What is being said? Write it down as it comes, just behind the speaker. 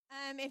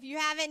If you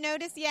haven't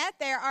noticed yet,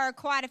 there are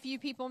quite a few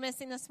people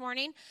missing this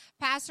morning.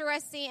 Pastor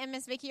Rusty and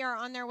Miss Vicky are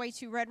on their way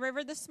to Red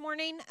River this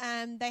morning.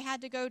 They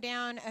had to go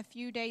down a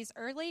few days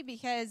early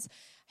because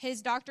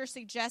his doctor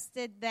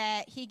suggested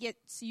that he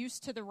gets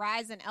used to the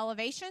rise in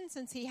elevation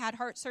since he had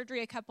heart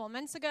surgery a couple of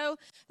months ago.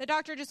 The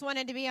doctor just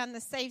wanted to be on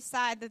the safe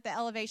side that the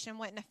elevation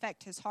wouldn't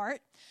affect his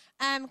heart.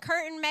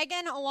 Kurt and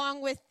Megan,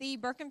 along with the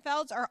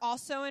Birkenfelds, are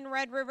also in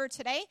Red River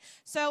today.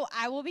 So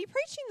I will be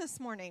preaching this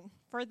morning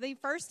for the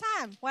first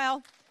time.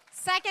 Well,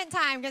 second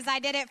time because I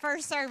did it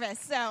first service.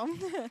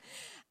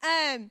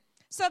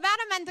 So about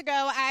a month ago,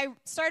 I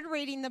started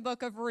reading the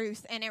book of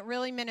Ruth, and it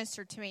really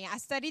ministered to me. I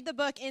studied the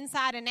book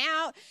inside and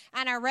out,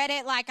 and I read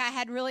it like I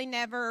had really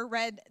never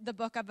read the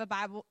book of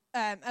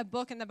a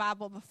book in the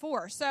Bible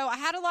before. So I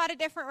had a lot of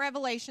different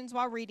revelations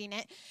while reading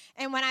it,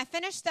 and when I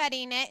finished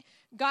studying it,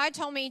 God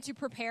told me to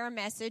prepare a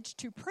message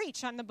to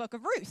preach on the book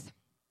of Ruth.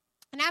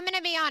 And I'm going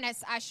to be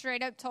honest, I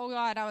straight up told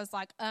God, I was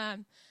like,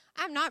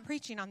 I'm not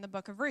preaching on the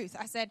book of Ruth.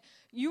 I said,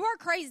 you are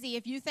crazy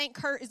if you think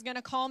Kurt is going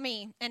to call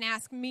me and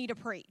ask me to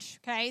preach,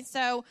 okay?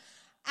 So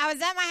I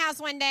was at my house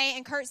one day,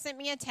 and Kurt sent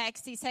me a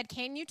text. He said,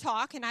 can you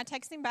talk? And I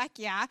texted him back,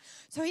 yeah.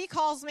 So he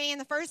calls me, and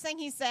the first thing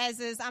he says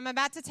is, I'm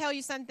about to tell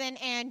you something,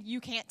 and you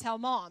can't tell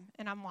Mom.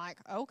 And I'm like,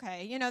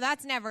 okay.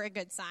 That's never a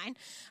good sign.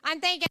 I'm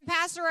thinking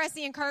Pastor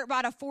Rusty and Kurt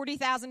bought a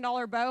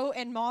 $40,000 boat,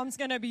 and Mom's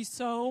going to be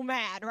so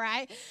mad,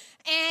 right?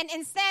 And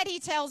instead, he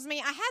tells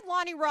me, I had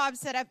Lonnie Robb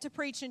set up to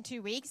preach in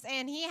 2 weeks,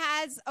 and he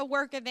has a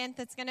work event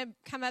that's going to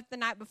come up the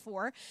night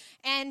before,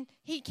 and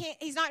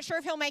he's not sure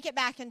if he'll make it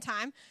back in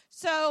time.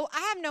 So I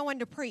have no one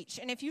to preach,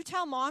 and if you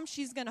tell Mom,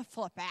 she's going to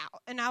flip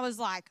out. And I was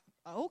like,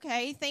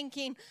 okay,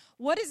 thinking,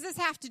 what does this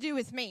have to do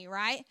with me,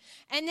 right?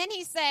 And then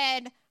he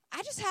said,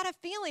 I just had a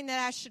feeling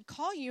that I should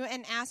call you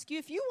and ask you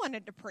if you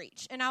wanted to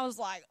preach. And I was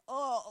like,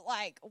 oh,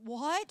 like,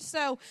 what?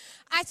 So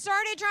I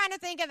started trying to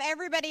think of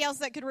everybody else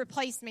that could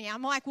replace me.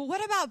 I'm like, well,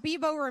 what about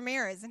Bebo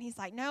Ramirez? And he's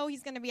like, no,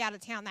 he's going to be out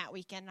of town that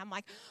weekend. And I'm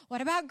like, what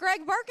about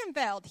Greg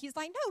Birkenfeld? He's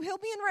like, no, he'll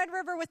be in Red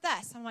River with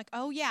us. I'm like,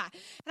 oh, yeah.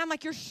 And I'm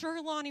like, you're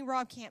sure Lonnie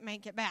Robb can't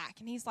make it back?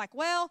 And he's like,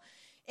 well,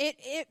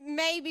 it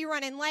may be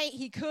running late.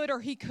 He could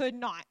or he could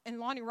not. And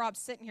Lonnie Robb's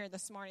sitting here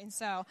this morning,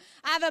 so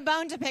I have a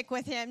bone to pick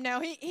with him.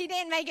 No, he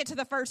didn't make it to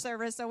the first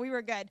service, so we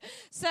were good.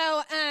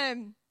 So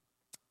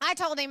I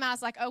told him, I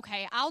was like,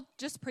 okay, I'll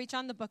just preach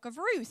on the book of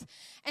Ruth.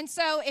 And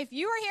so if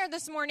you are here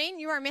this morning,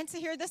 you are meant to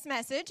hear this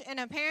message, and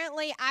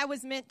apparently I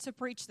was meant to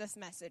preach this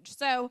message.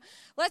 So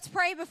let's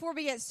pray before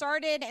we get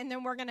started, and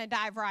then we're going to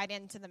dive right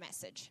into the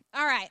message.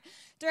 All right.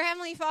 Dear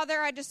Heavenly Father,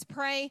 I just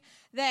pray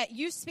that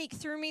you speak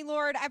through me,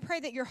 Lord. I pray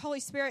that your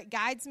Holy Spirit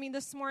guides me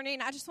this morning.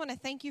 I just want to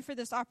thank you for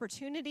this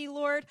opportunity,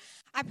 Lord.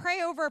 I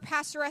pray over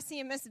Pastor Rusty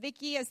and Miss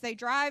Vicky as they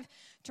drive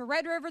to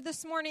Red River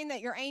this morning,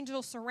 that your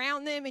angels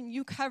surround them and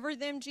you cover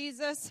them,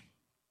 Jesus.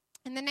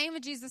 In the name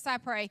of Jesus, I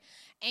pray.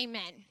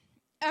 Amen.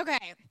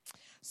 Okay,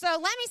 so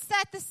let me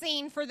set the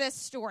scene for this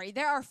story.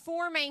 There are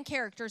four main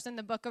characters in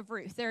the book of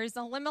Ruth. There is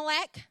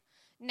Elimelech,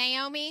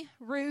 Naomi,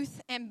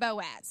 Ruth, and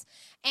Boaz.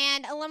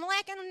 And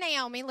Elimelech and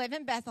Naomi live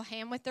in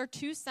Bethlehem with their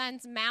two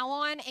sons,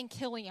 Mahlon and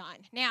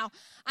Chilion. Now,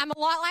 I'm a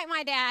lot like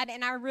my dad,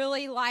 and I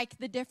really like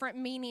the different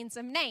meanings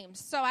of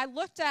names. So I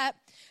looked up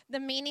the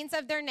meanings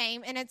of their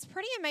name, and it's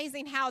pretty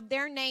amazing how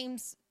their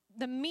names,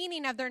 the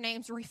meaning of their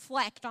names,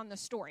 reflect on the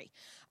story.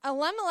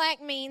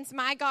 Elimelech means,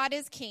 my God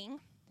is king.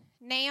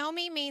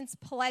 Naomi means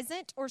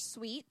pleasant or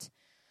sweet.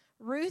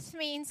 Ruth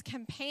means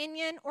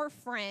companion or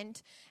friend.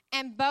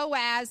 And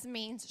Boaz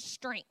means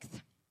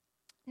strength.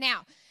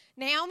 Now,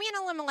 Naomi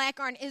and Elimelech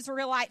are an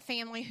Israelite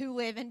family who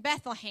live in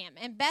Bethlehem.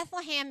 And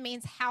Bethlehem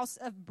means house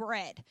of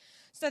bread.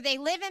 So they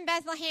live in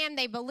Bethlehem,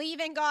 they believe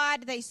in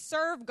God, they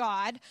serve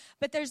God.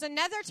 But there's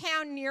another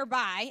town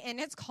nearby, and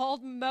it's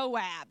called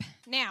Moab.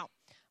 Now,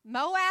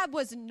 Moab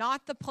was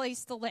not the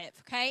place to live,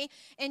 okay?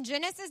 In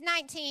Genesis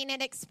 19,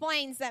 it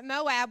explains that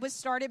Moab was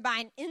started by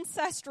an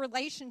incest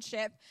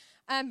relationship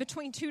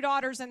between two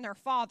daughters and their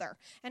father.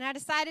 And I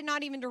decided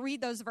not even to read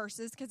those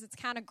verses because it's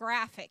kind of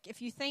graphic.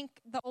 If you think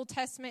the Old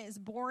Testament is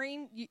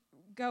boring,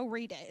 go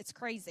read it. It's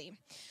crazy.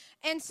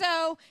 And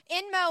so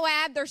in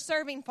Moab, they're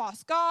serving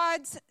false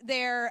gods.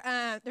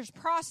 There's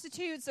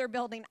prostitutes. They're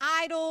building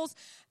idols.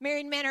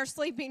 Married men are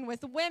sleeping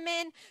with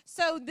women.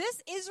 So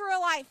this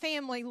Israelite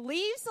family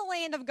leaves the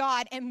land of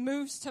God and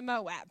moves to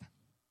Moab.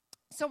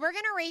 So we're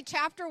going to read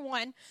chapter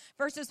 1,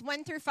 verses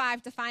 1 through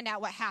 5 to find out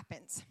what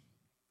happens.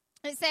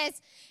 It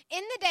says,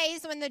 in the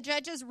days when the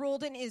judges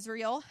ruled in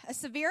Israel, a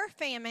severe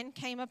famine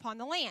came upon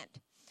the land.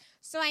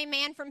 So a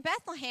man from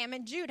Bethlehem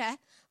in Judah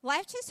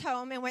left his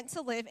home and went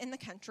to live in the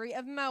country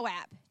of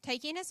Moab,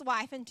 taking his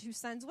wife and two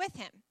sons with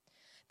him.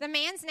 The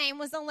man's name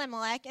was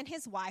Elimelech, and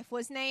his wife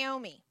was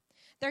Naomi.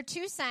 Their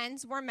two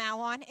sons were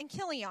Mahlon and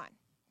Chilion.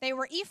 They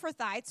were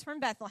Ephrathites from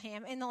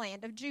Bethlehem in the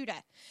land of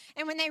Judah.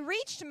 And when they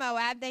reached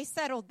Moab, they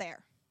settled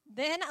there.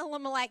 Then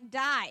Elimelech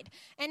died,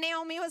 and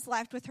Naomi was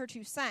left with her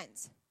two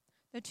sons.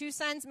 The two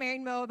sons married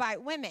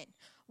Moabite women.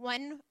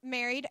 One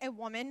married a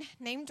woman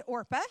named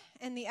Orpah,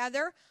 and the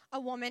other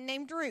a woman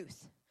named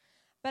Ruth.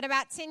 But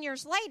about 10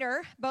 years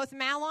later, both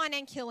Mahlon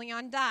and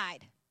Chilion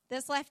died.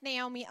 This left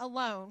Naomi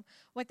alone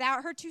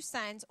without her 2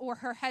 sons or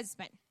her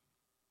husband.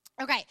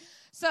 Okay,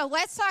 so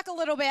let's talk a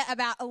little bit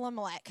about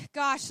Elimelech.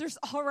 Gosh, there's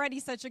already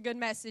such a good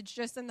message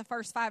just in the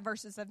first 5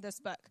 verses of this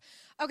book.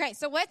 Okay,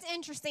 so what's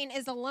interesting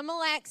is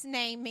Elimelech's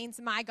name means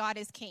my God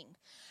is king.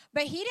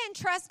 But he didn't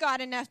trust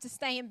God enough to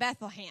stay in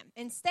Bethlehem.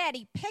 Instead,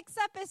 he picks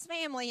up his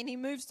family and he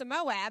moves to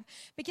Moab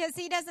because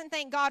he doesn't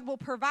think God will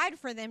provide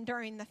for them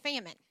during the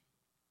famine.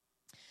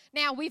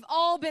 Now, we've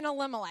all been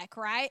Elimelech,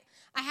 right?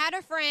 I had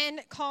a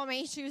friend call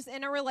me. She was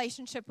in a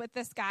relationship with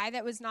this guy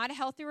that was not a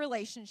healthy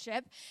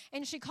relationship.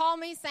 And she called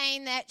me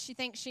saying that she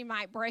thinks she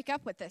might break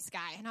up with this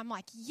guy. And I'm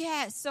like,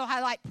 yes. So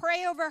I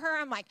pray over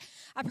her. I'm like,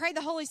 I pray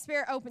the Holy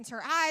Spirit opens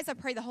her eyes. I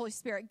pray the Holy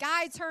Spirit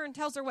guides her and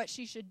tells her what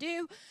she should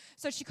do.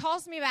 So she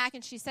calls me back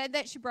and she said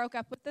that she broke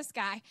up with this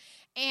guy.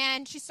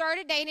 And she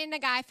started dating a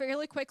guy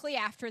fairly quickly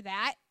after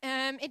that.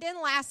 It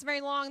didn't last very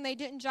long. They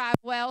didn't jive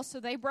well, so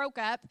they broke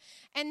up.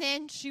 And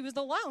then she was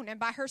alone and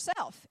by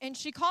herself. And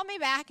she called me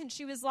back and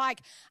she was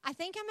like, I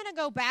think I'm going to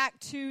go back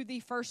to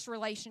the first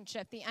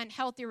relationship, the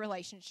unhealthy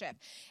relationship.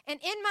 And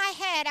in my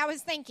head, I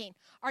was thinking,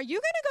 are you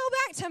going to go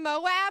back to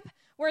Moab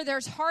where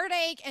there's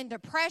heartache and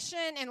depression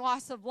and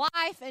loss of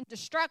life and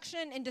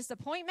destruction and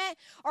disappointment?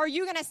 Or are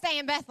you going to stay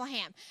in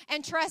Bethlehem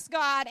and trust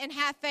God and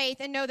have faith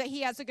and know that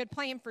he has a good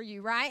plan for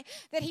you, right?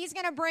 That he's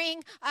going to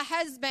bring a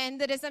husband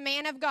that is a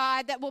man of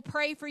God that will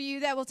pray for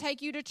you, that will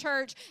take you to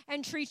church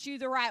and treat you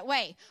the right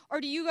way?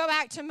 Or do you go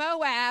back to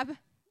Moab,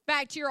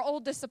 back to your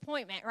old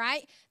disappointment,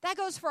 right? That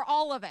goes for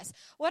all of us.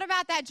 What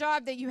about that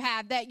job that you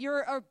have, that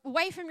you're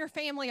away from your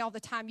family all the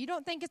time? You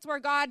don't think it's where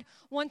God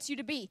wants you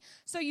to be.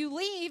 So you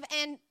leave,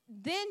 and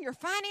then your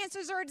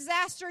finances are a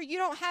disaster. You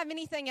don't have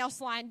anything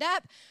else lined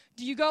up.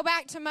 Do you go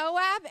back to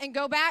Moab and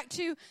go back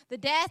to the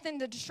death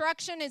and the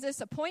destruction and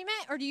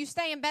disappointment? Or do you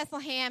stay in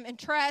Bethlehem and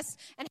trust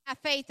and have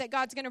faith that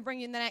God's going to bring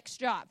you the next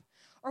job?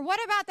 Or what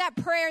about that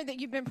prayer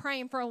that you've been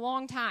praying for a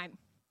long time?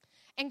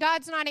 And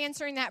God's not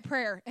answering that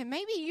prayer. And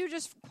maybe you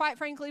just, quite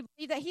frankly,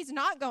 believe that he's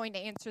not going to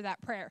answer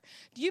that prayer.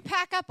 Do you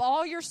pack up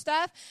all your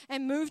stuff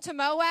and move to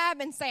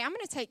Moab and say, I'm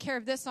going to take care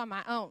of this on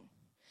my own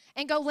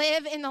and go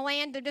live in the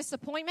land of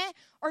disappointment?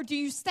 Or do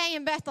you stay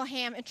in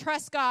Bethlehem and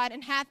trust God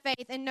and have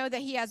faith and know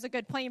that he has a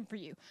good plan for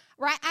you?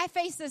 Right? I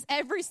face this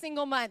every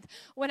single month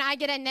when I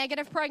get a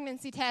negative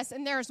pregnancy test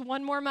and there's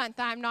one more month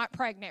I'm not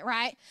pregnant,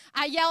 right?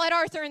 I yell at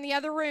Arthur in the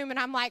other room and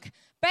I'm like,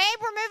 babe,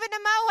 we're moving to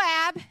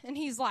Moab. And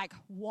he's like,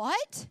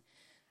 what?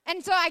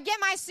 And so I get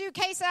my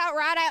suitcase out,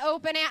 right? I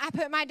open it. I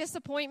put my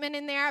disappointment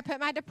in there. I put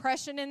my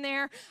depression in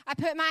there. I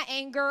put my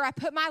anger. I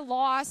put my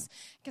loss,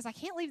 because I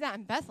can't leave that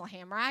in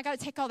Bethlehem, right? I got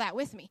to take all that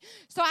with me.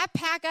 So I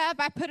pack up.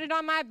 I put it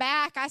on my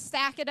back. I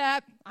stack it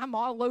up. I'm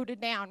all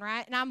loaded down,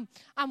 right? And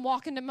I'm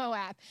walking to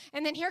Moab.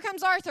 And then here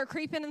comes Arthur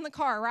creeping in the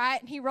car, right?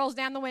 And he rolls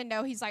down the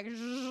window. He's like,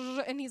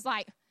 and he's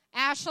like,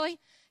 Ashley,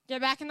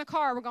 get back in the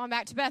car. We're going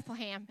back to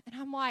Bethlehem. And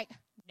I'm like,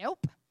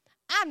 nope,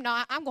 I'm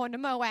not. I'm going to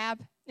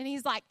Moab. And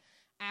he's like,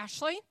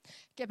 Ashley,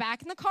 get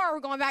back in the car. We're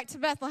going back to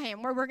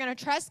Bethlehem, where we're going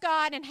to trust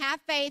God and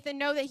have faith and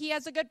know that he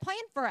has a good plan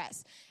for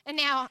us. And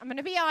now I'm going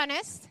to be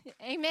honest.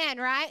 Amen,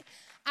 right?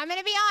 I'm going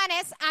to be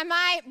honest. I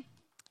might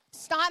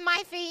stomp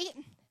my feet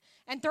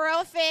and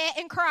throw a fit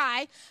and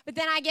cry, but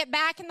then I get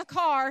back in the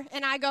car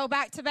and I go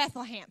back to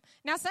Bethlehem.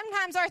 Now,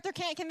 sometimes Arthur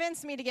can't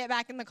convince me to get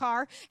back in the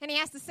car, and he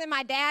has to send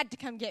my dad to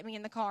come get me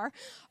in the car.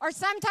 Or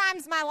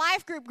sometimes my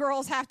life group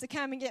girls have to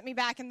come and get me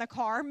back in the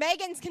car.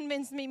 Megan's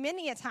convinced me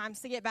many a times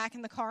to get back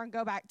in the car and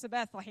go back to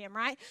Bethlehem,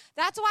 right?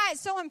 That's why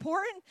it's so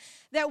important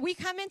that we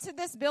come into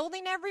this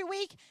building every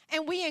week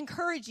and we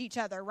encourage each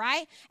other,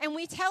 right? And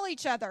we tell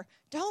each other,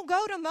 don't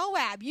go to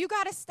Moab. You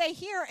got to stay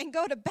here and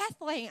go to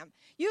Bethlehem.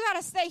 You got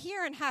to stay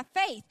here and have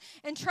faith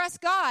and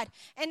trust God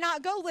and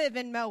not go live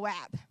in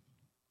Moab.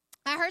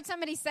 I heard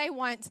somebody say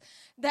once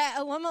that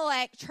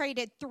Elimelech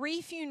traded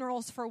 3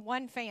 funerals for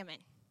one famine.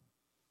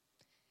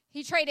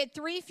 He traded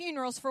 3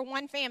 funerals for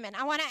one famine.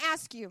 I want to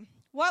ask you,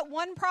 what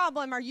one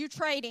problem are you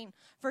trading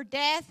for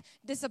death,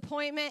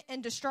 disappointment,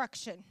 and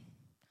destruction?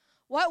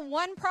 What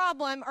one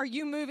problem are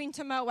you moving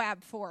to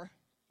Moab for?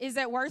 Is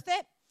it worth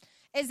it?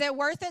 Is it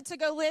worth it to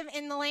go live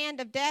in the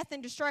land of death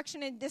and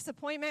destruction and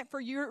disappointment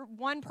for your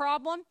one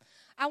problem?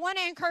 I want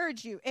to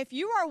encourage you, if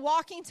you are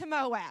walking to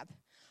Moab,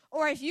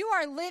 or if you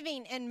are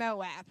living in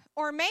Moab,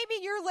 or maybe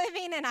you're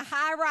living in a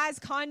high-rise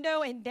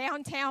condo in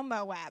downtown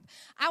Moab,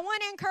 I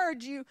want to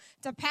encourage you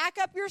to pack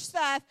up your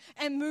stuff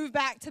and move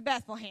back to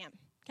Bethlehem,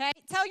 okay?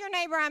 Tell your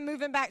neighbor, I'm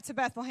moving back to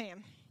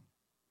Bethlehem.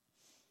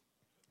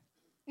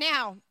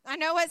 Now, I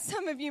know what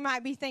some of you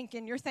might be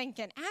thinking. You're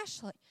thinking,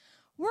 Ashley,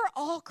 we're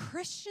all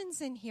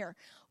Christians in here.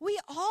 We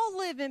all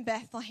live in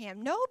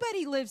Bethlehem.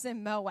 Nobody lives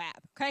in Moab,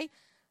 okay?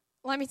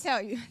 Let me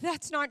tell you,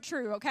 that's not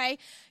true, okay?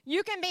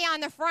 You can be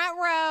on the front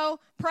row,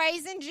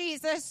 praising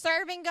Jesus,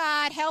 serving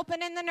God,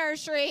 helping in the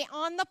nursery,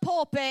 on the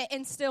pulpit,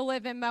 and still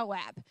live in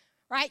Moab,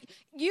 right?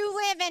 You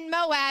live in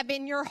Moab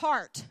in your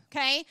heart,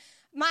 okay?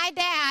 My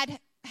dad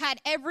had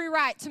every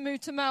right to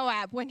move to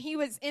Moab. When he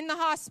was in the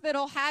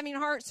hospital having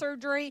heart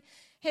surgery,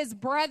 His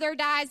brother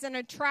dies in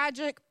a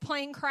tragic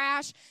plane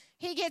crash.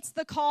 He gets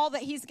the call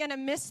that he's going to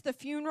miss the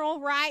funeral,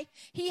 right?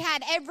 He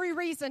had every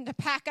reason to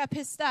pack up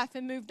his stuff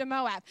and move to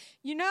Moab.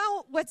 You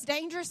know what's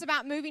dangerous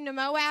about moving to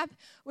Moab?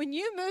 When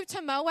you move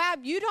to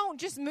Moab, you don't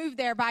just move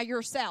there by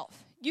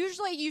yourself.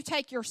 Usually you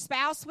take your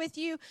spouse with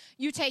you.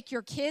 You take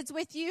your kids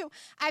with you.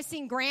 I've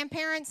seen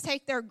grandparents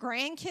take their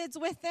grandkids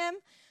with them.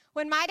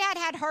 When my dad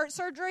had heart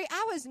surgery,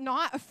 I was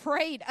not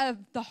afraid of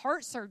the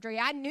heart surgery.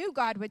 I knew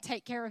God would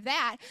take care of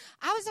that.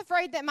 I was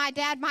afraid that my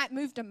dad might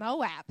move to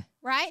Moab,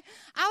 right?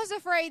 I was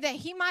afraid that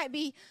he might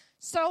be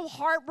so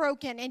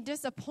heartbroken and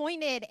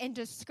disappointed and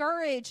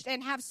discouraged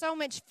and have so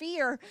much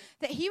fear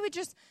that he would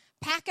just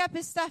pack up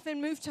his stuff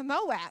and move to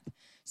Moab.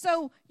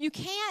 So you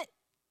can't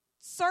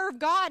serve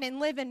God and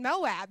live in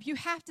Moab. You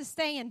have to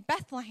stay in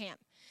Bethlehem.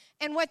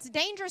 And what's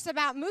dangerous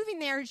about moving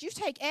there is you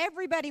take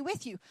everybody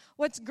with you.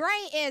 What's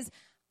great is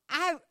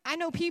I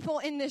know people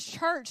in this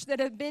church that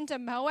have been to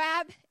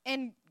Moab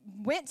and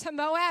went to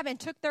Moab and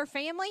took their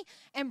family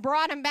and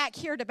brought them back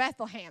here to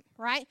Bethlehem,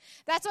 right?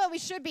 That's what we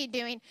should be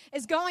doing,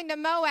 is going to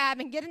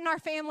Moab and getting our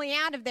family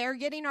out of there,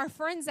 getting our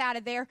friends out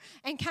of there,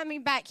 and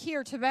coming back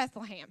here to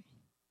Bethlehem.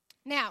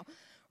 Now,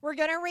 we're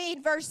going to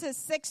read verses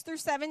 6 through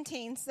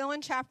 17, still in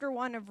chapter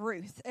 1 of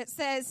Ruth. It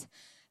says,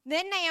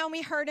 "Then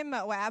Naomi heard in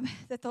Moab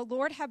that the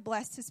Lord had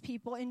blessed his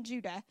people in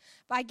Judah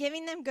by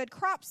giving them good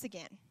crops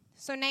again.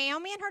 So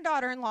Naomi and her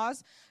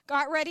daughter-in-laws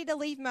got ready to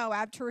leave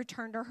Moab to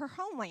return to her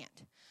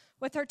homeland.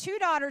 With her 2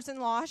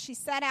 daughters-in-law, she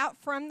set out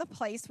from the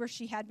place where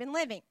she had been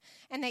living,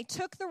 and they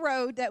took the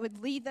road that would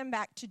lead them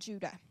back to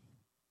Judah.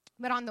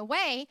 But on the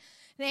way,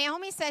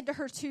 Naomi said to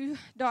her 2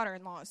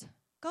 daughter-in-laws,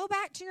 'Go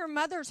back to your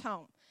mother's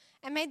home,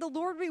 and may the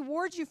Lord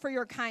reward you for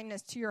your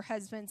kindness to your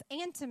husbands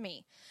and to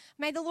me.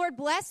 May the Lord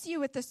bless you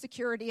with the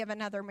security of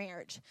another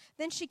marriage.'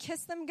 Then she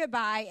kissed them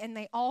goodbye, and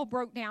they all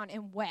broke down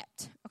and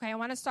wept." Okay, I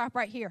want to stop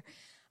right here.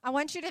 I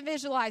want you to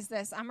visualize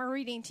this. I'm a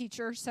reading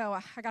teacher, so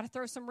I got to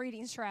throw some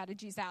reading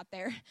strategies out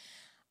there.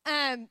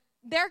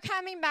 They're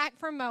coming back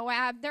from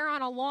Moab. They're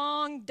on a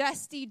long,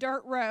 dusty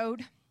dirt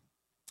road.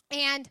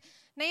 And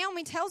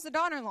Naomi tells the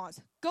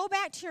daughter-in-laws, "Go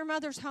back to your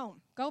mother's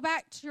home. Go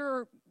back to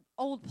your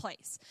old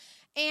place."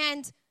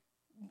 And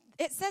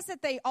it says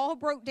that they all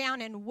broke down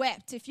and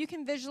wept. If you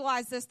can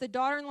visualize this, the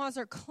daughter-in-laws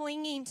are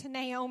clinging to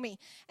Naomi.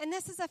 And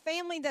this is a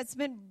family that's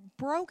been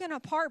broken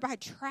apart by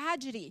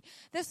tragedy.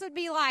 This would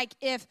be like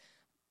if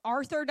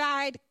Arthur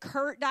died,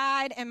 Kurt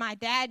died, and my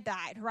dad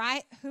died,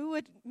 right? Who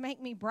would make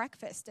me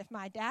breakfast if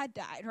my dad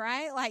died,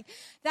 right? Like,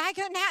 that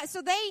couldn't happen.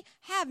 So they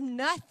have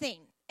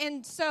nothing.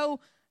 And so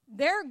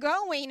they're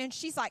going, and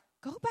she's like,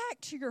 "Go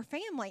back to your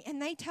family."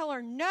 And they tell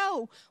her,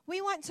 "No,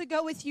 we want to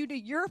go with you to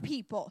your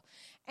people."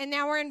 And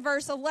now we're in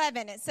verse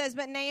 11. It says,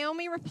 "But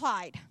Naomi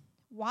replied,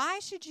 'Why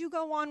should you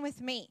go on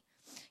with me?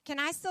 Can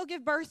I still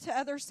give birth to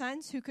other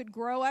sons who could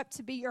grow up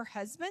to be your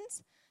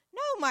husbands?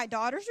 No, my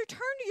daughters,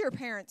 return to your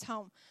parents'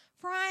 home.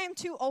 For I am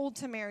too old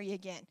to marry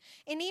again.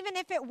 And even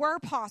if it were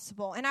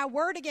possible, and I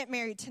were to get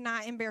married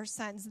tonight and bear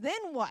sons,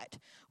 then what?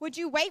 Would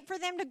you wait for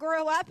them to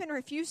grow up and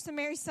refuse to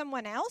marry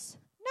someone else?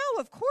 No,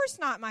 of course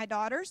not, my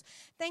daughters.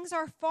 Things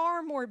are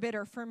far more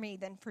bitter for me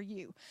than for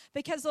you,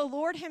 because the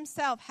Lord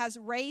himself has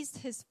raised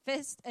his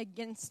fist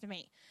against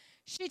me.'"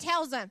 She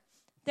tells them,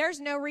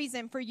 "There's no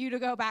reason for you to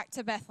go back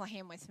to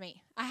Bethlehem with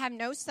me. I have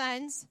no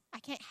sons. I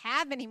can't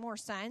have any more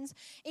sons.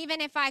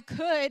 Even if I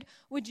could,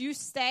 would you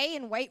stay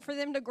and wait for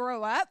them to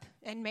grow up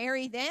and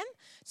marry them?"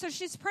 So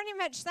she's pretty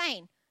much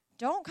saying,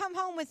 "Don't come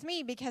home with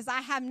me because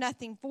I have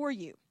nothing for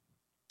you."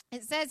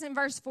 It says in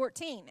verse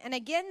 14, "And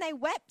again they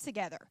wept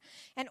together,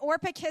 and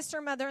Orpah kissed her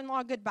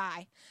mother-in-law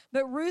goodbye.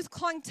 But Ruth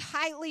clung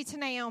tightly to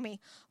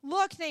Naomi.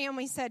 'Look,'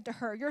 Naomi said to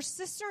her, 'your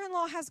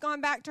sister-in-law has gone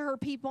back to her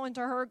people and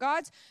to her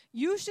gods.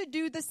 You should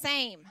do the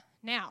same.'"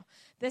 Now,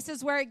 this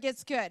is where it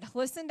gets good.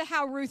 Listen to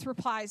how Ruth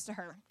replies to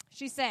her.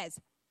 She says,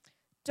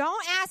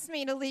 "Don't ask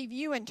me to leave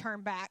you and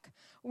turn back.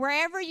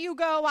 Wherever you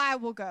go, I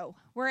will go.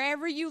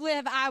 Wherever you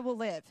live, I will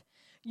live.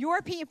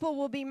 Your people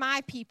will be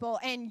my people,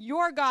 and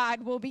your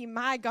God will be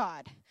my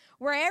God.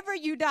 Wherever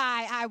you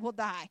die, I will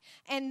die,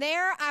 and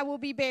there I will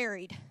be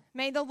buried.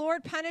 May the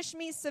Lord punish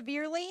me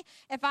severely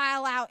if I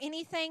allow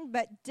anything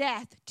but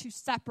death to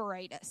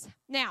separate us."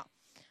 Now,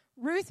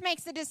 Ruth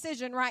makes a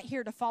decision right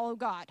here to follow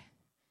God.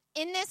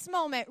 In this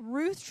moment,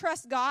 Ruth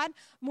trusts God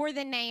more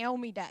than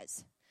Naomi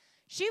does.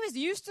 She was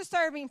used to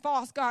serving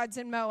false gods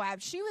in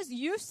Moab. She was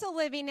used to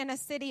living in a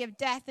city of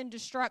death and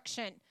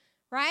destruction,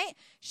 right?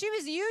 She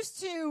was used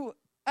to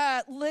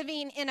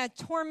living in a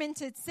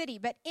tormented city.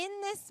 But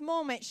in this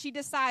moment, she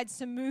decides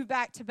to move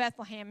back to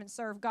Bethlehem and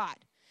serve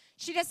God.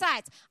 She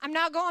decides, "I'm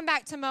not going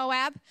back to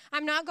Moab.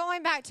 I'm not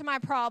going back to my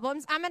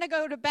problems. I'm going to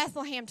go to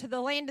Bethlehem, to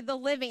the land of the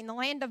living, the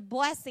land of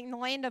blessing, the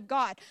land of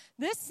God."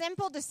 This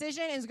simple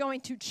decision is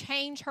going to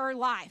change her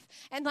life.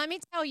 And let me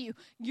tell you,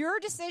 your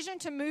decision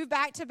to move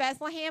back to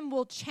Bethlehem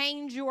will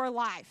change your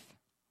life.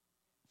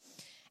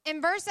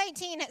 In verse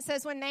 18, it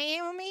says, "When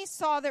Naomi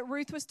saw that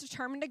Ruth was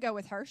determined to go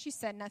with her, she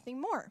said nothing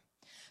more.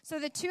 So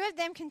the two of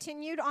them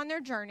continued on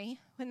their journey.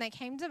 When they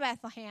came to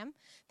Bethlehem,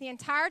 the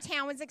entire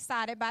town was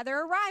excited by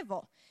their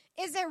arrival.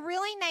 Is it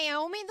really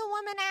Naomi, the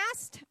woman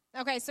asked?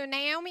 Okay, so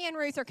Naomi and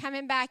Ruth are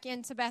coming back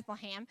into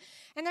Bethlehem,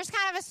 and there's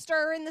kind of a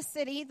stir in the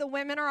city. The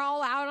women are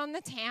all out on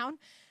the town,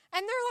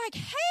 and they're like,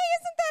 hey,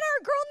 isn't that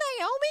our girl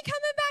Naomi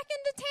coming back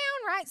into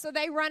town, right? So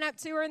they run up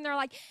to her, and they're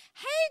like,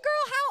 hey,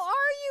 girl, how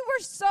are you?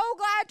 We're so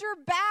glad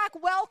you're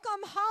back.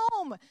 Welcome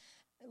home.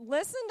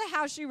 Listen to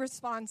how she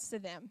responds to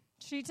them.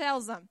 She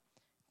tells them,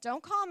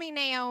 don't call me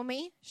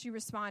Naomi, she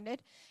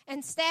responded.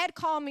 Instead,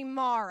 call me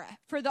Mara,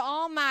 for the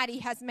Almighty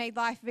has made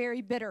life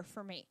very bitter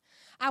for me.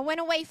 I went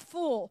away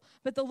full,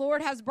 but the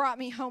Lord has brought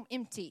me home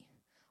empty.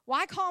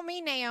 Why call me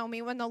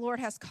Naomi when the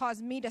Lord has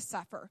caused me to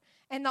suffer,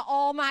 and the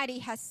Almighty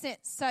has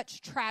sent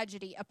such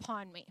tragedy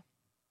upon me?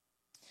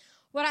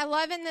 What I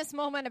love in this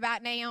moment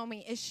about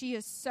Naomi is she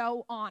is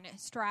so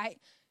honest, right?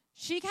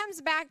 She comes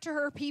back to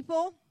her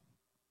people,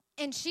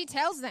 and she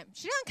tells them.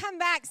 She doesn't come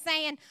back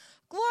saying,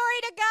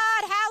 glory to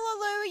God,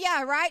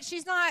 hallelujah, right?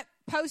 She's not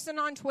posting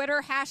on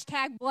Twitter,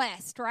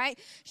 #blessed, right?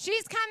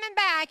 She's coming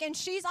back, and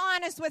she's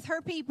honest with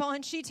her people,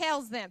 and she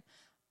tells them,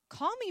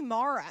 call me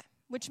Mara,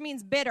 which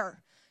means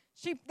bitter.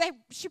 She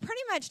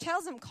pretty much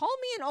tells them, call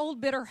me an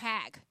old bitter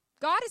hag.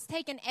 God has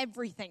taken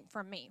everything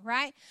from me,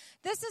 right?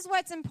 This is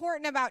what's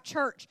important about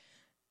church.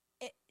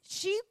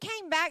 She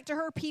came back to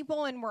her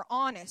people and we're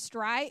honest,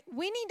 right?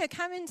 We need to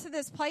come into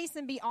this place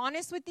and be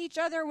honest with each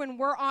other when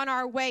we're on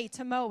our way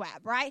to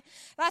Moab, right?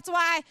 That's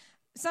why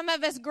some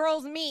of us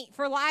girls meet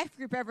for life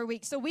group every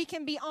week, so we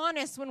can be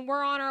honest when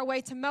we're on our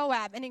way to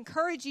Moab and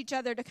encourage each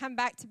other to come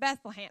back to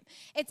Bethlehem.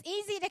 It's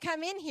easy to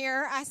come in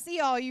here. I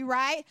see all you,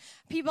 right?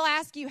 People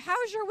ask you, how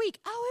was your week?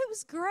 Oh, it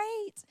was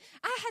great.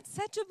 I had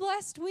such a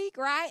blessed week,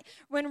 right?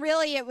 When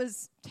really it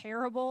was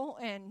terrible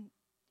and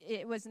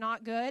it was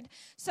not good.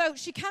 So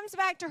she comes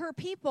back to her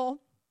people,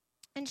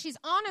 and she's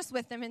honest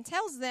with them and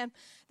tells them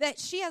that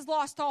she has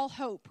lost all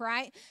hope,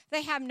 right?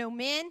 They have no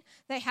men.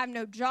 They have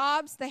no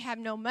jobs. They have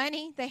no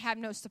money. They have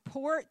no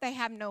support. They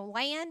have no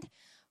land.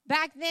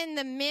 Back then,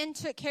 the men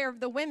took care of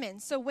the women.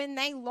 So when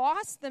they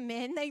lost the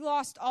men, they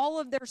lost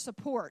all of their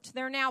support.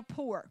 They're now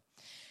poor.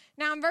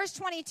 Now, in verse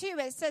 22,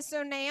 it says,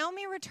 so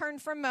Naomi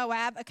returned from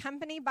Moab,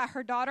 accompanied by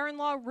her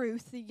daughter-in-law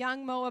Ruth, the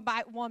young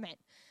Moabite woman.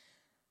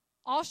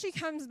 All she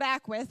comes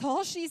back with,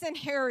 all she's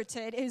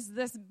inherited is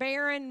this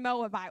barren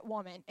Moabite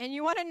woman. And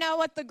you want to know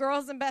what the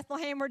girls in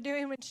Bethlehem were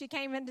doing when she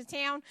came into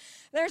town?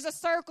 There's a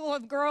circle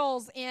of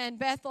girls in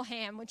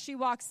Bethlehem when she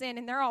walks in,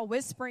 and they're all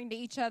whispering to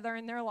each other,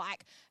 and they're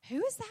like,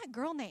 who is that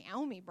girl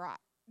Naomi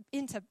brought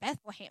into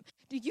Bethlehem?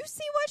 Do you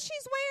see what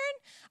she's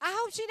wearing? I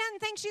hope she doesn't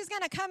think she's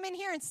going to come in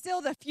here and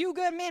steal the few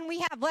good men we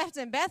have left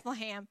in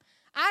Bethlehem.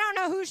 I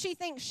don't know who she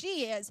thinks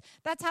she is.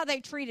 That's how they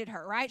treated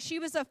her, right? She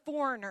was a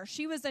foreigner.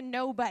 She was a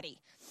nobody.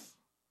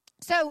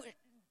 So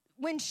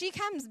when she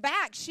comes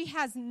back, she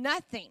has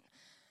nothing.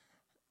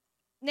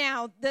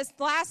 Now, this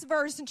last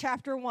verse in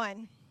chapter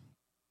 1,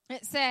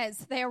 it says,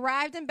 they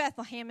arrived in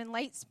Bethlehem in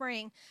late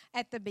spring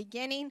at the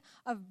beginning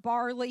of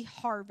barley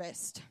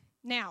harvest.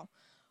 Now,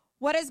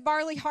 what does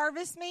barley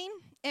harvest mean?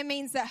 It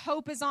means that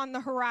hope is on the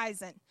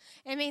horizon.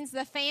 It means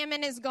the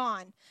famine is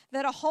gone,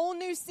 that a whole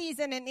new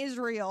season in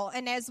Israel,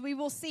 and as we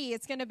will see,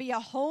 it's going to be a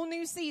whole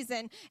new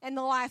season in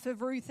the life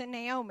of Ruth and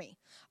Naomi.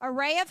 A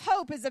ray of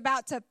hope is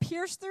about to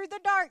pierce through the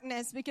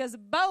darkness because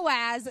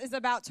Boaz is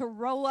about to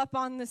roll up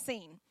on the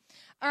scene.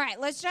 All right,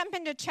 let's jump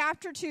into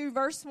chapter 2,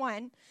 verse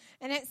 1,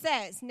 and it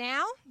says,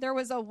 now there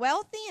was a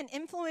wealthy and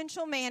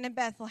influential man in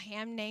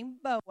Bethlehem named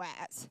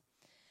Boaz,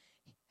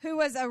 who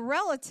was a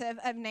relative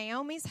of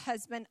Naomi's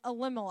husband,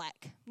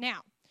 Elimelech. Now,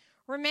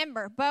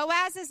 remember,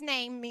 Boaz's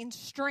name means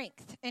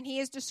strength, and he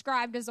is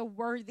described as a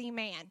worthy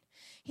man.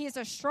 He is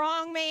a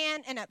strong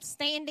man, an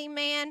upstanding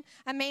man,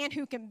 a man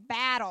who can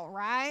battle,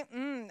 right?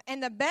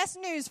 And the best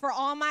news for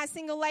all my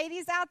single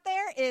ladies out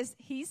there is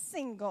he's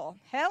single.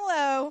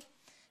 Hello.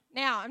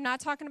 Now, I'm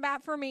not talking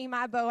about for me.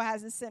 My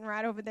Boaz is sitting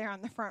right over there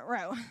on the front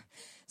row.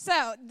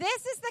 So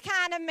this is the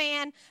kind of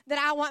man that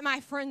I want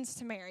my friends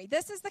to marry.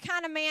 This is the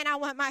kind of man I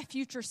want my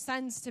future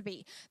sons to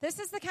be. This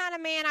is the kind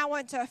of man I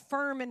want to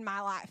affirm in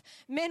my life.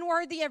 Men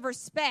worthy of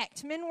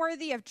respect, men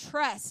worthy of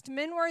trust,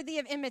 men worthy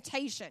of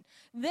imitation.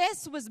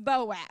 This was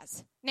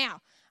Boaz. Now,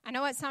 I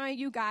know what some of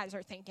you guys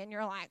are thinking.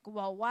 You're like,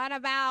 well, what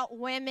about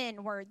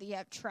women worthy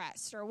of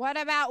trust? Or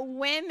what about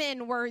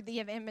women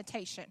worthy of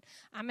imitation?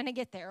 I'm going to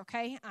get there,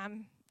 okay?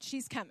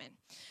 She's coming.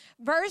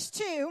 Verse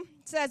 2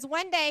 says,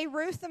 one day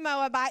Ruth the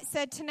Moabite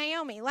said to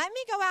Naomi, let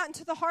me go out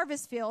into the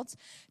harvest fields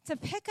to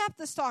pick up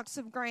the stalks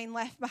of grain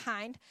left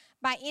behind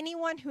by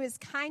anyone who is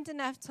kind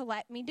enough to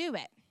let me do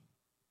it.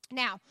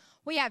 Now,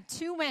 we have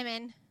two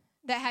women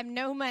that have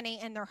no money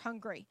and they're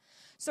hungry.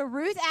 So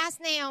Ruth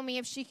asked Naomi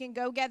if she can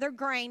go gather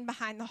grain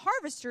behind the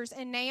harvesters,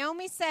 and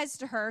Naomi says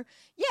to her,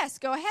 yes,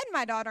 go ahead,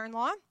 my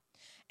daughter-in-law.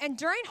 And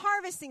during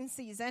harvesting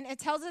season, it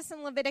tells us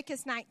in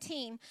Leviticus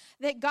 19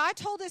 that God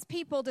told his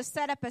people to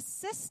set up a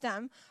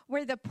system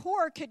where the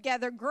poor could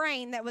gather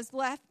grain that was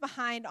left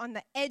behind on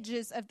the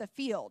edges of the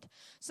field.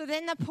 So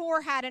then the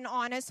poor had an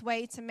honest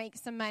way to make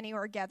some money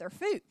or gather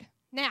food.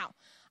 Now,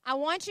 I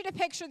want you to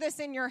picture this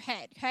in your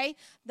head, okay?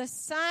 The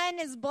sun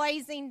is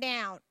blazing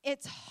down.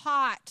 It's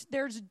hot.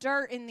 There's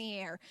dirt in the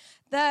air.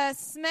 The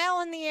smell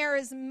in the air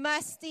is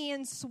musty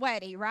and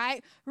sweaty,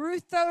 right?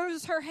 Ruth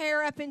throws her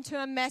hair up into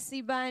a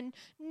messy bun,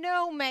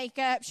 no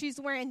makeup. She's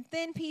wearing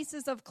thin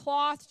pieces of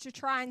cloth to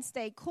try and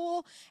stay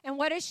cool. And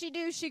what does she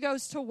do? She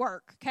goes to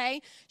work,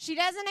 okay? She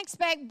doesn't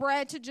expect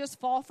bread to just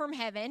fall from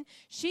heaven.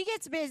 She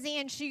gets busy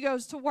and she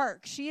goes to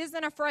work. She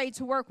isn't afraid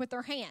to work with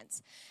her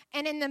hands.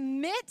 And in the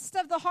midst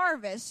of the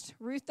harvest,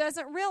 Ruth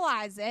doesn't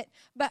realize it,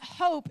 but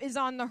hope is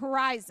on the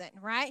horizon,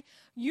 right?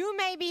 You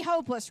may be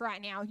hopeless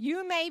right now.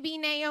 You may be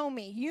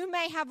Naomi. You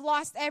may have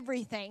lost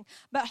everything,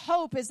 but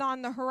hope is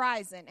on the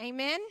horizon.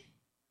 Amen?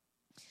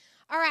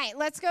 All right,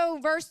 let's go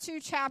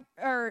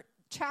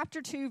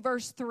chapter 2,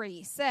 verse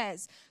 3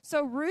 says,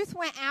 so Ruth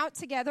went out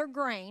to gather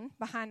grain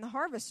behind the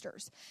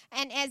harvesters.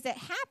 And as it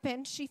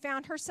happened, she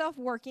found herself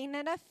working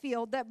in a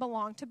field that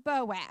belonged to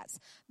Boaz,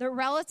 the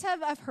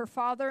relative of her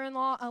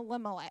father-in-law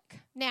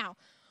Elimelech. Now,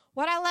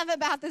 what I love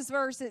about this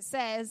verse, it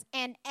says,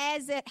 and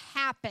as it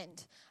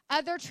happened.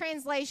 Other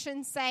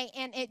translations say,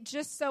 and it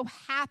just so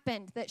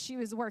happened that she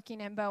was working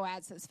in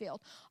Boaz's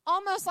field.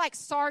 Almost like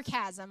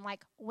sarcasm,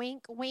 like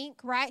wink, wink,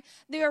 right?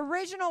 The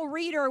original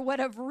reader would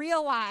have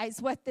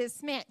realized what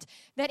this meant,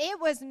 that it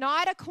was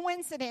not a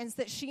coincidence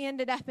that she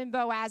ended up in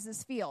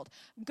Boaz's field.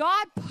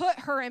 God put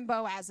her in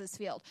Boaz's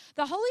field.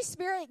 The Holy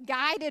Spirit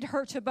guided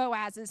her to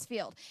Boaz's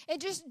field.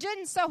 It just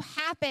didn't so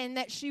happen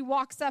that she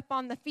walks up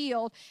on the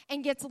field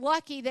and gets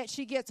lucky that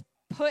she gets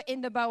put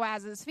into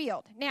Boaz's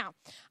field. Now,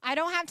 I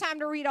don't have time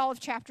to read all of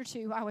chapter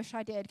 2. I wish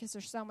I did because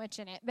there's so much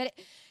in it. But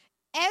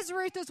as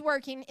Ruth is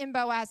working in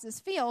Boaz's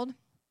field,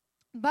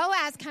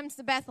 Boaz comes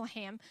to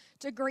Bethlehem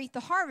to greet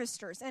the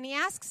harvesters. And he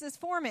asks his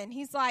foreman,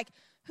 he's like,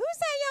 who's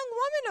that young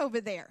woman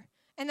over there?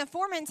 And the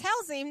foreman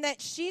tells him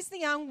that she's the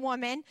young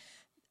woman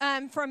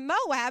from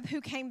Moab who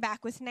came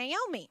back with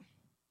Naomi.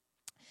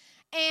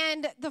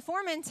 And the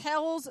foreman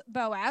tells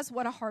Boaz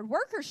what a hard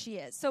worker she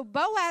is. So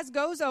Boaz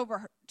goes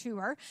over to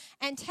her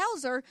and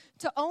tells her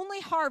to only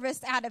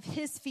harvest out of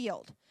his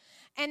field.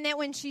 And that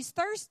when she's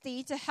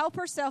thirsty, to help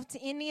herself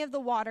to any of the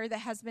water that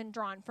has been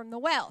drawn from the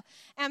well.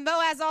 And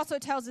Boaz also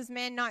tells his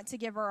men not to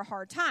give her a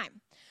hard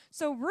time.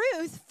 So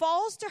Ruth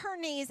falls to her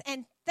knees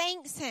and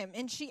thanks him.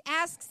 And she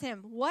asks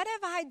him, what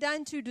have I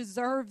done to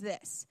deserve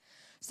this?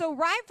 So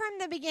right from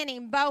the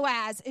beginning,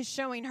 Boaz is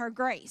showing her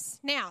grace.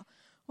 Now,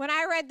 when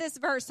I read this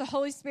verse, the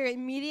Holy Spirit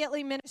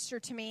immediately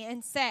ministered to me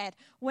and said,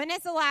 when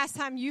is the last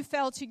time you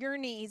fell to your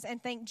knees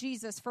and thanked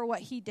Jesus for what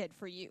he did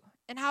for you?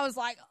 And I was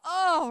like,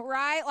 oh,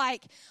 right?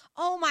 Like,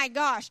 oh my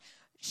gosh.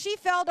 She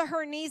fell to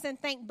her knees and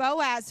thanked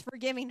Boaz for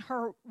giving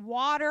her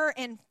water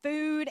and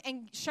food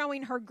and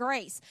showing her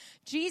grace.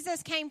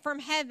 Jesus came from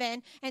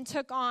heaven and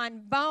took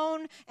on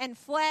bone and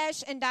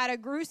flesh and died a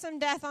gruesome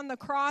death on the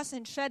cross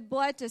and shed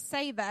blood to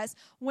save us.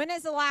 When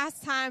is the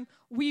last time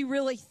we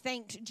really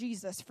thanked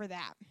Jesus for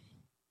that?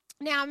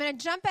 Now, I'm going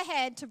to jump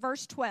ahead to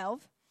verse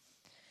 12,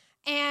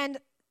 and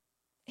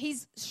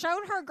he's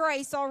shown her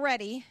grace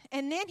already,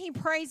 and then he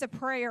prays a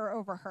prayer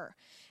over her.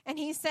 And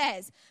he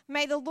says,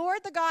 may the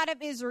Lord, the God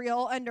of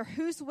Israel, under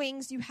whose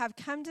wings you have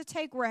come to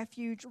take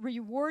refuge,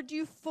 reward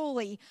you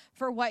fully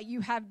for what you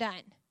have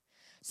done.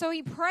 So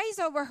he prays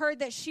over her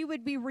that she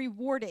would be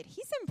rewarded.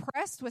 He's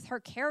impressed with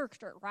her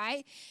character,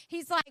 right?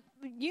 He's like,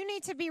 you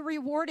need to be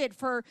rewarded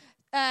for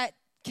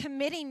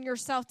committing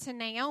yourself to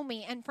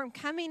Naomi and from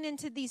coming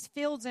into these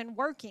fields and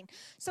working.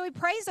 So he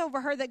prays over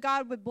her that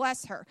God would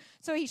bless her.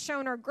 So he's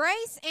shown her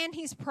grace and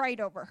he's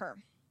prayed over her.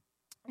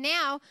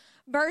 Now,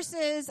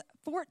 verses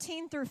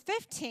 14 through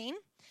 15,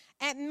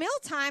 at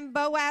mealtime,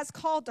 Boaz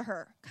called to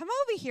her, come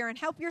over here and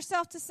help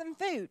yourself to some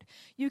food.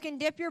 You can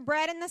dip your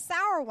bread in the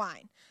sour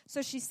wine.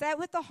 So she sat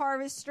with the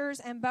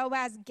harvesters, and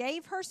Boaz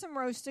gave her some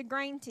roasted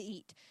grain to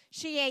eat.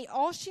 She ate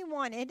all she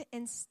wanted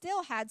and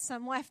still had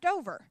some left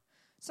over.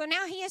 So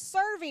now he is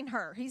serving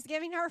her. He's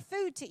giving her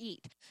food to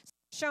eat.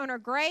 Shown her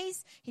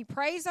grace, he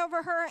prays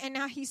over her, and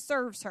now he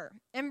serves her.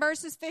 In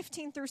verses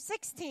 15 through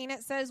 16,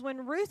 it says,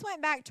 when Ruth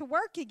went back to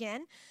work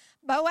again,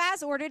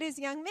 Boaz ordered his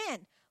young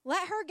men,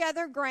 let her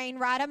gather grain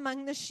right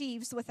among the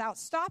sheaves without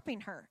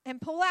stopping her,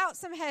 and pull out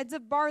some heads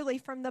of barley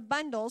from the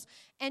bundles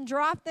and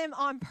drop them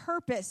on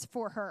purpose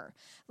for her.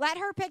 Let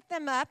her pick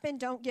them up and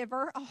don't give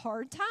her a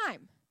hard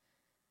time.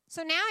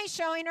 So now he's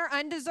showing her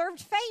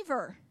undeserved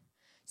favor.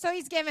 So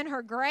he's given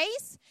her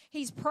grace,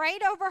 he's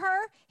prayed over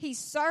her, he's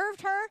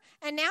served her,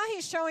 and now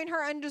he's showing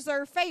her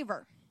undeserved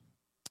favor.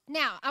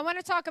 Now, I want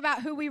to talk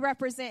about who we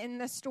represent in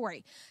this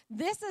story.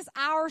 This is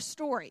our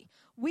story.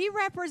 We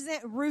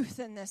represent Ruth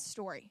in this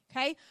story,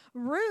 okay?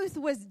 Ruth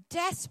was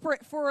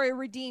desperate for a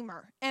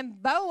redeemer,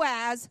 and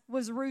Boaz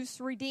was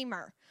Ruth's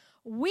redeemer.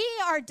 We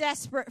are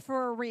desperate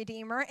for a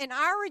redeemer, and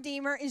our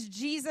redeemer is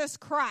Jesus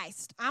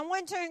Christ. I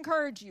want to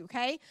encourage you,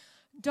 okay?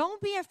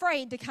 Don't be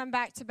afraid to come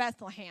back to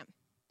Bethlehem.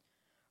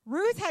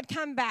 Ruth had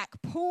come back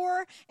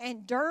poor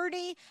and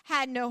dirty,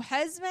 had no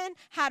husband,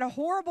 had a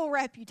horrible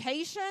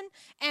reputation,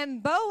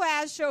 and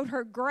Boaz showed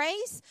her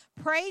grace,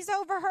 prays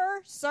over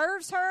her,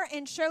 serves her,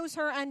 and shows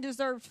her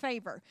undeserved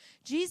favor.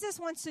 Jesus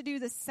wants to do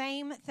the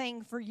same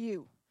thing for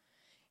you.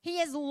 He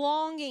is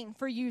longing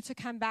for you to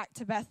come back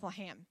to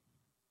Bethlehem.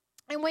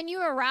 And when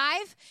you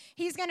arrive,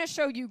 he's going to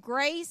show you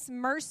grace,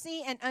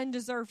 mercy, and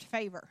undeserved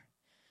favor.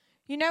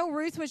 You know,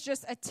 Ruth was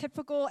just a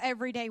typical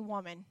everyday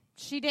woman.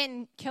 She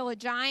didn't kill a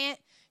giant.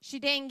 She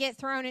didn't get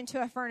thrown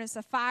into a furnace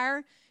of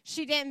fire.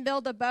 She didn't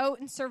build a boat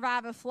and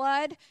survive a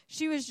flood.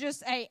 She was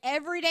just an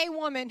everyday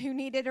woman who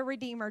needed a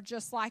redeemer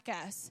just like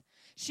us.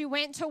 She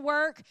went to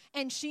work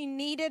and she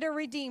needed a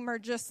redeemer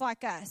just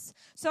like us.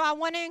 So I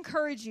want to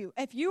encourage you,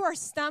 if you are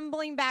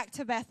stumbling back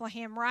to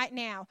Bethlehem right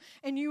now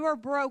and you are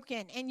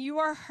broken and you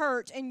are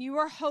hurt and you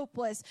are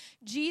hopeless,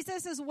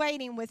 Jesus is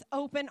waiting with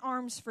open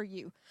arms for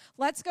you.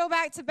 Let's go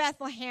back to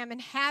Bethlehem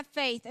and have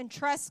faith and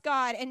trust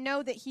God and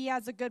know that he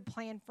has a good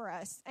plan for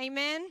us.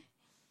 Amen?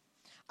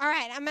 All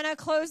right, I'm going to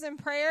close in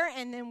prayer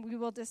and then we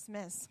will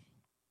dismiss.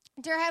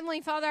 Dear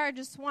Heavenly Father, I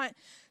just want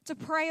to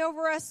pray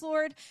over us,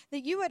 Lord,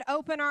 that you would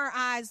open our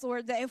eyes,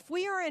 Lord, that if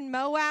we are in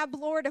Moab,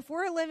 Lord, if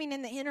we're living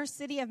in the inner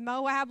city of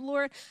Moab,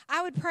 Lord,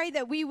 I would pray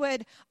that we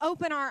would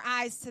open our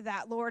eyes to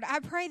that, Lord. I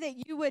pray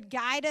that you would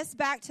guide us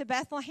back to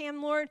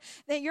Bethlehem, Lord,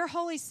 that your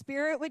Holy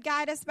Spirit would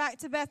guide us back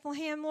to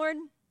Bethlehem, Lord.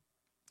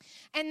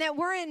 And that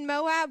we're in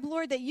Moab,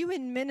 Lord, that you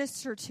would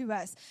minister to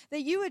us,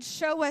 that you would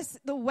show us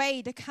the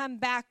way to come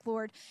back,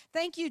 Lord.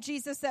 Thank you,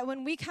 Jesus, that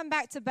when we come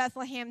back to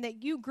Bethlehem,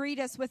 that you greet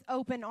us with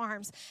open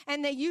arms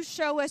and that you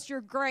show us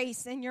your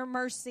grace and your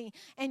mercy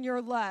and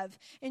your love.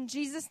 In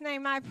Jesus'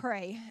 name I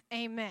pray,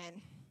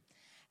 amen.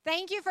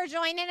 Thank you for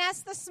joining us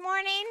this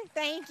morning.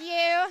 Thank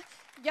you.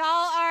 Y'all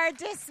are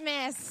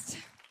dismissed.